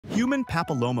Human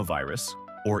papillomavirus,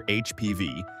 or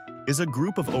HPV, is a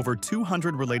group of over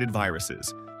 200 related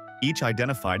viruses, each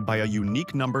identified by a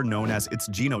unique number known as its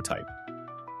genotype.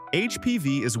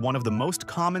 HPV is one of the most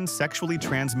common sexually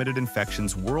transmitted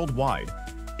infections worldwide,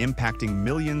 impacting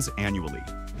millions annually.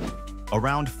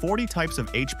 Around 40 types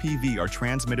of HPV are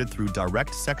transmitted through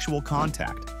direct sexual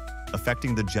contact,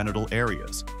 affecting the genital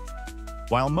areas.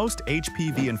 While most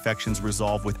HPV infections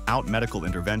resolve without medical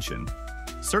intervention,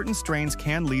 certain strains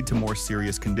can lead to more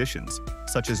serious conditions,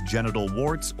 such as genital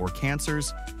warts or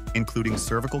cancers, including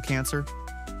cervical cancer.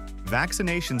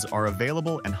 Vaccinations are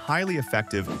available and highly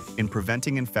effective in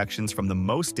preventing infections from the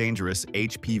most dangerous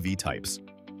HPV types.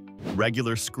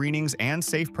 Regular screenings and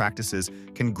safe practices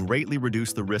can greatly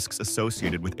reduce the risks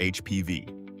associated with HPV.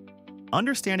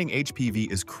 Understanding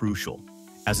HPV is crucial,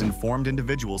 as informed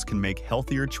individuals can make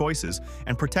healthier choices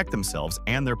and protect themselves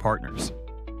and their partners.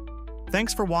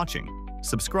 Thanks for watching.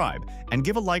 Subscribe and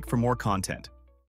give a like for more content.